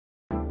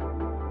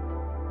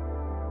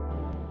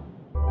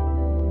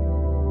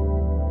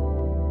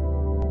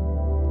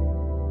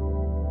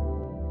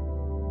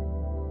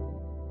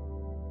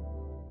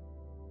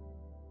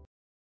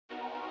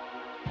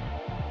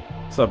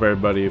What's up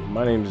everybody,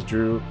 my name is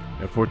Drew,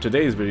 and for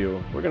today's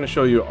video, we're going to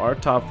show you our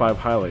top 5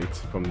 highlights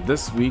from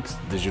this week's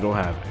Digital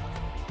Havoc.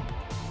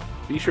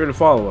 Be sure to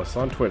follow us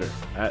on Twitter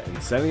at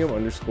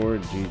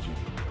INCENDIUM_GG.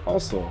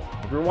 Also,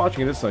 if you're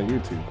watching this on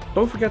YouTube,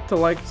 don't forget to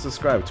like and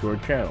subscribe to our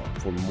channel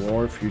for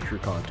more future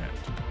content.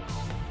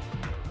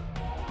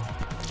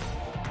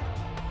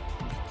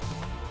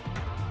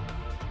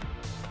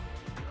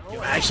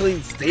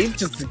 Actually, Dave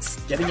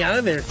just getting out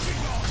of there.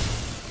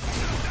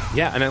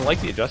 Yeah, and I like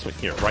the adjustment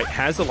here, right?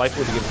 Has the life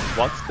load against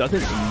Flux,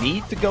 doesn't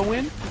need to go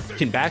in,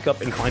 can back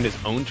up and find his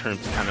own turn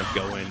to kind of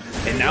go in.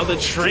 And now the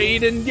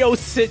trade and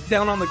sit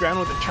down on the ground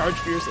with the charge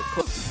fears.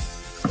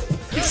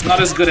 It's not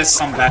as good as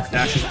some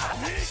backdash.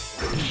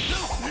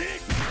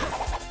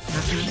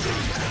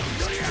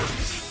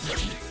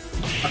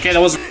 Okay,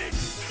 that was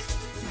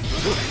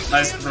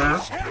nice,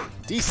 bro.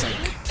 Decent.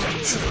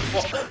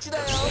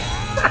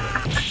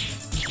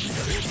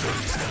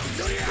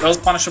 That was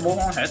punishable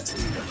on hit.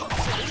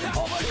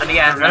 And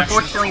yeah,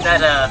 unfortunately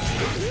that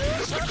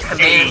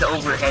command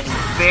overhead is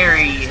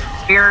very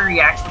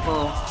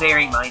reactable,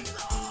 very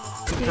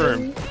mindful.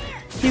 Confirmed.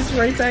 He's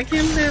right back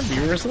in there.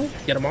 Reversal.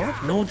 Get him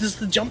off. No, this is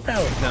the jump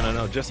out.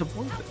 No, just a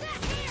point.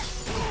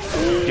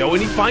 Go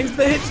and he finds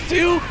the hits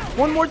too.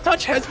 One more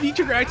touch, has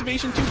feature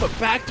activation too, but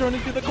back thrown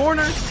into the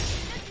corner.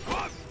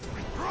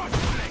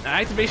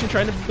 Activation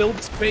trying to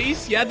build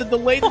space. Yeah, the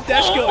delayed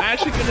dash go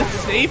actually gonna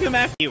save him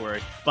after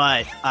keyword,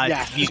 but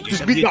yeah,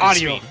 just beat the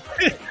audio.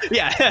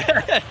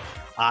 Yeah.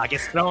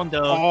 Gets thrown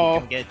though. Oh. You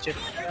can get you.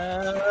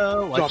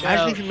 Watch imagine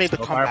out. if you made the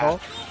So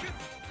comeback.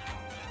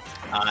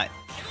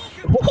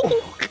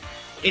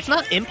 It's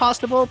not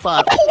impossible,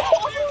 but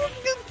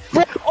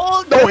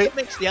oh no, wait.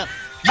 mixed up.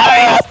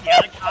 Nice.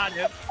 Yeah, got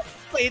him.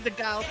 Play the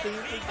gal thing.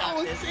 We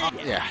got this.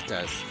 Yeah, it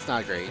does. It's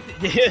not great.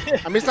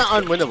 I mean, it's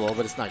not unwinnable,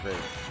 but it's not great.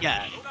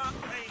 Yeah.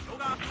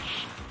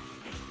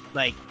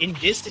 Like in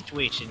this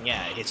situation,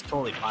 yeah, it's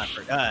totally fine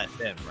for them,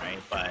 right?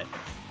 But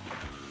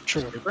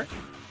True. Super?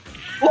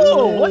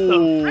 Oh, what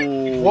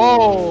the?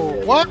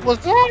 Whoa! What was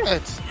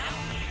that?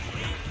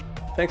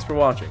 Thanks for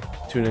watching.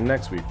 Tune in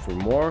next week for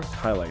more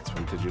highlights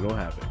from Digital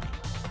Havoc.